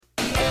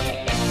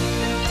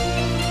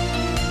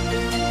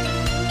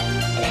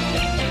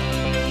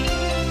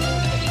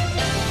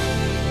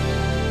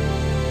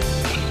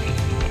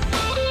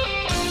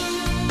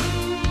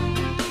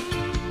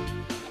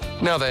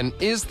Now then,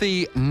 is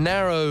the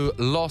narrow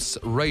loss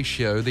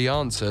ratio the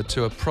answer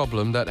to a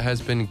problem that has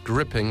been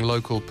gripping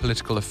local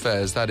political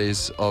affairs? That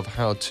is, of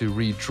how to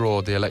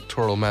redraw the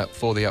electoral map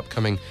for the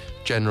upcoming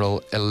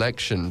general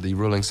election. The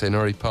ruling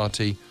Saenuri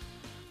party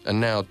and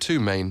now two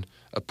main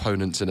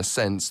opponents in a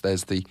sense.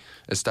 There's the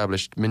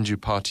established Minju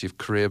Party of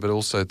Korea, but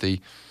also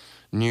the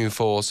new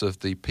force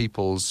of the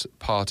People's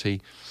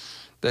Party.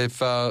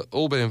 They've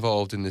all been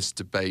involved in this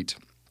debate.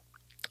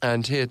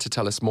 And here to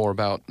tell us more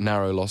about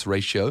narrow loss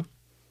ratio,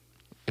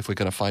 if we're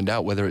going to find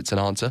out whether it's an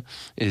answer,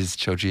 is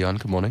Cho Jooyeon.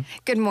 Good morning.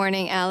 Good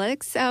morning,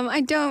 Alex.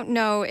 I don't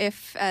know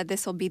if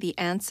this will be the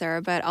answer,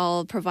 but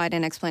I'll provide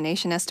an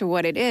explanation as to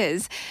what it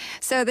is.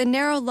 So the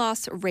narrow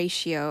loss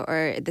ratio,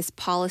 or this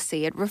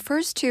policy, it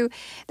refers to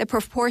the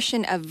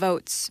proportion of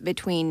votes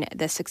between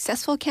the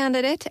successful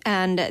candidate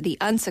and the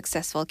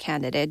unsuccessful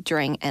candidate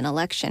during an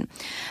election.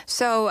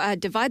 So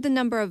divide the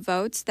number of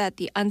votes that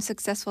the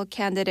unsuccessful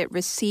candidate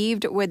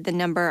received with the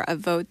number of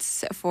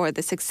votes for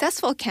the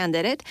successful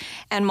candidate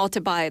and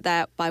multiply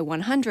that by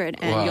 100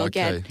 and you'll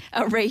get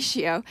a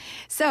ratio.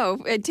 So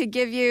to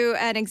give you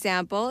an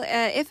example,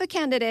 if a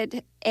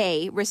candidate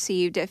A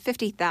received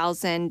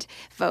 50,000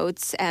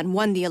 votes and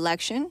won the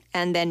election,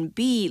 and then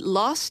B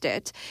lost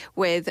it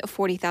with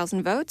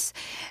 40,000 votes,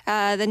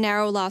 the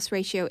narrow loss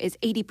ratio is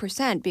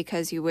 80%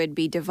 because you would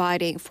be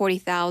dividing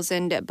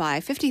 40,000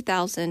 by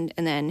 50,000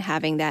 and then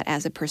having that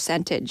as a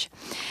percentage.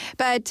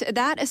 But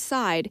that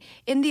aside,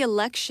 in the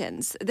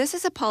elections, this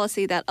is a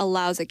policy that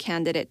allows a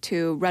candidate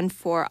to run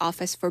for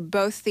office for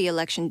both the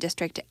election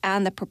district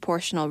and the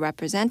proportional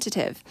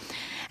representative.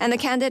 And the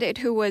candidate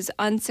who was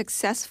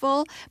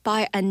unsuccessful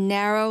by a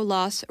narrow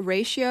loss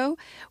ratio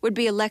would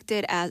be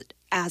elected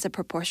as a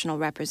proportional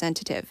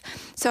representative.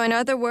 So in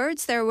other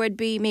words, there would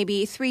be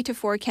maybe 3 to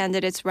 4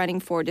 candidates running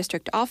for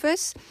district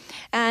office,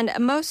 and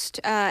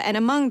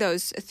among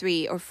those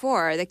 3 or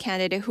 4, the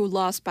candidate who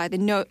lost by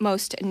the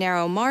most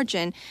narrow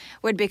margin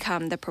would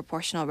become the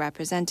proportional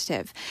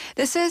representative.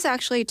 This is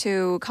actually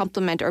to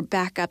complement or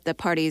back up the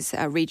party's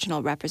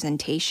regional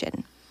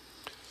representation.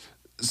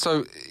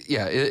 So,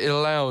 yeah, it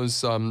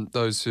allows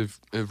those who've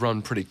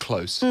run pretty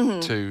close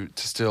to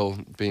still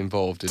be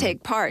involved in the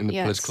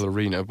political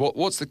arena.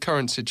 What's the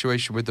current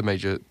situation with the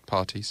major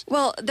parties?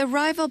 Well, the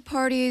rival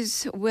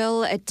parties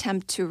will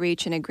attempt to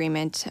reach an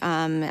agreement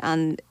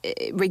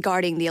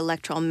regarding the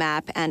electoral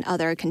map and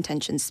other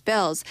contentious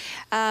bills.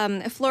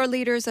 Floor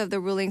leaders of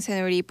the ruling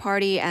Saenuri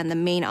Party and the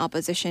main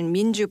opposition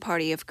Minju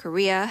Party of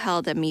Korea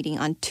held a meeting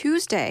on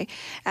Tuesday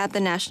at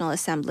the National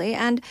Assembly,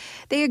 and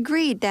they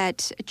agreed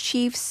that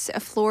chiefs,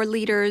 floor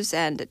leaders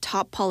and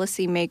top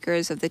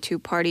policymakers of the two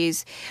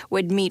parties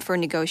would meet for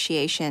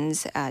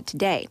negotiations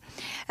today.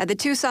 The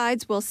two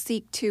sides will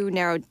seek to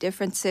narrow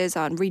differences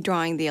on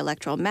redrawing the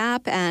electoral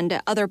map and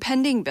other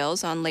pending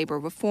bills on labor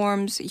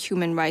reforms,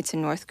 human rights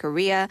in North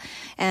Korea,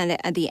 and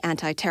the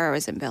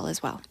anti-terrorism bill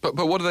as well. But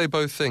what do they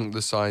both think,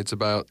 the sides,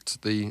 about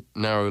the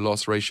narrow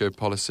loss ratio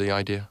policy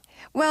idea?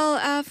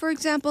 Well, for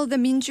example, the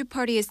Minju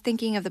Party is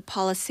thinking of the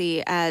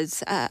policy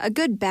as a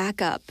good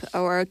backup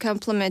or a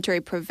complementary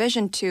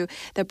provision to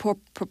the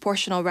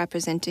proportional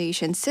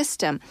representation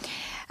system.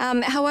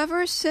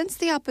 However, since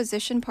the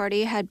opposition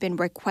party had been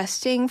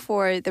requesting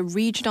for the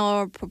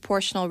regional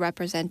proportional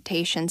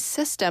representation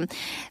system,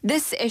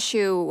 this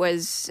issue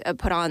was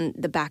put on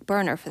the back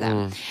burner for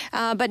them.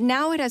 But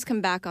now it has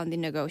come back on the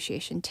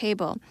negotiation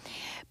table.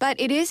 But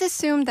it is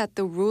assumed that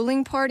the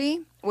ruling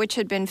party, which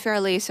had been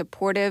fairly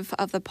supportive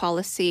of the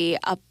policy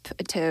up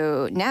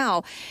to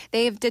now,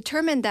 they've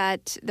determined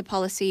that the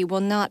policy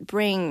will not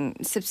bring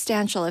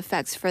substantial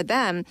effects for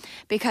them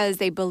because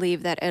they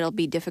believe that it'll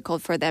be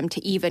difficult for them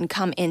to even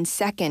come in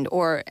second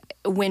or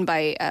win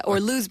by or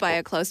lose by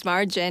a close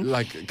margin.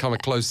 Like come a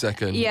close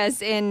second.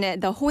 Yes, in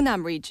the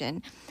Honam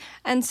region.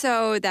 And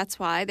so that's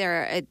why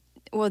there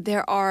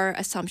are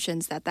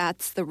assumptions that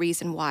that's the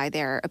reason why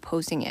they're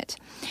opposing it.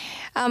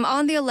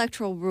 On the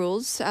electoral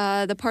rules,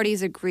 the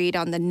parties agreed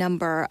on the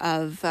number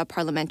of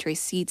parliamentary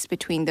seats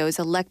between those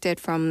elected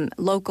from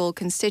local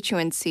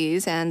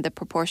constituencies and the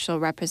proportional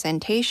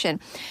representation.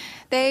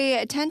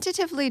 They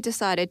tentatively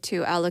decided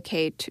to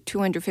allocate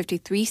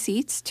 253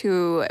 seats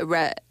to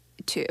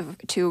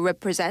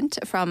represent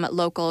from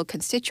local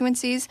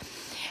constituencies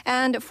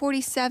and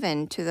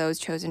 47 to those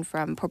chosen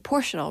from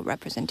proportional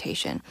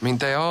representation. I mean,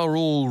 they are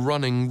all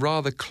running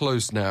rather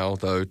close now,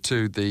 though,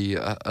 to the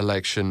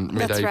election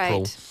mid-April. That's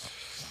right.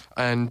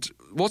 And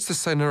what's the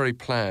Saenuri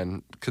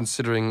plan,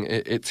 considering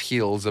its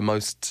heels are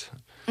most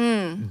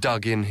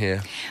dug in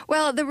here?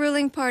 Well, the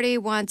ruling party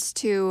wants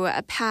to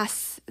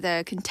pass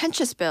the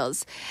contentious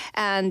bills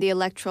and the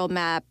electoral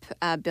map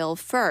bill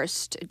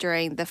first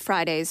during the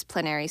Friday's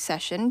plenary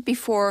session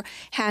before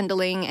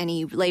handling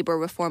any labor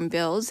reform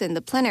bills in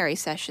the plenary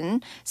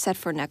session set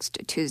for next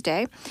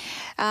Tuesday.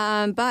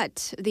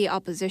 But the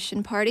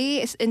opposition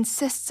party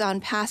insists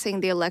on passing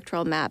the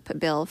electoral map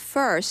bill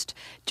first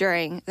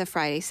during the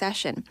Friday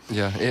session.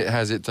 Yeah, it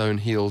has its own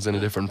heels in a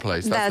different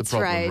place. That's the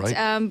problem,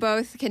 right?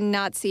 Both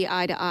cannot see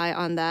eye to eye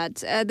on that.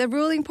 The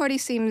ruling party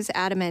seems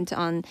adamant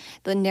on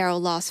the narrow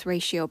loss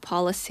ratio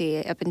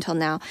policy up until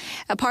now.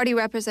 A party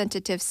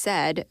representative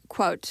said,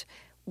 quote,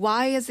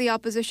 "Why is the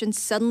opposition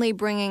suddenly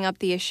bringing up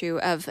the issue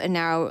of a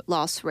narrow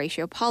loss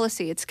ratio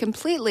policy? It's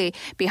completely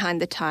behind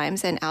the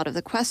times and out of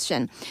the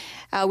question.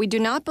 We do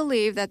not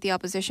believe that the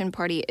opposition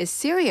party is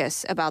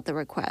serious about the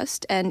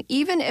request, and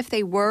even if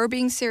they were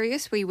being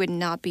serious, we would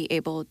not be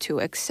able to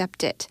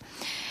accept it."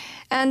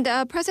 And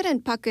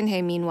President Park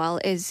Geun-hye, meanwhile,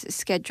 is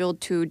scheduled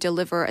to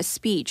deliver a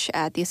speech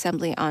at the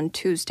Assembly on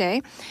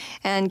Tuesday.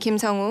 And Kim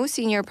Sung-woo,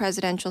 Senior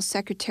Presidential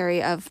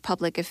Secretary of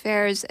Public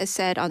Affairs,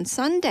 said on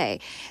Sunday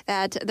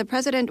that the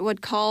president would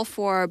call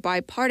for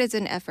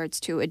bipartisan efforts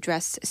to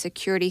address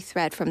security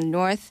threat from the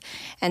North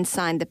and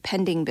sign the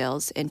pending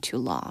bills into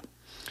law.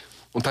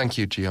 Well, thank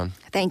you, Jooyeon.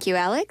 Thank you,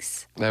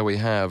 Alex. There we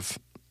have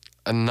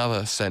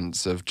another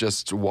sense of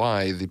just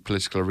why the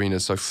political arena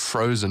is so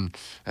frozen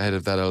ahead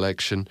of that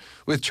election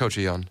with Cho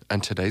Jooyeon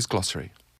and today's Glossary.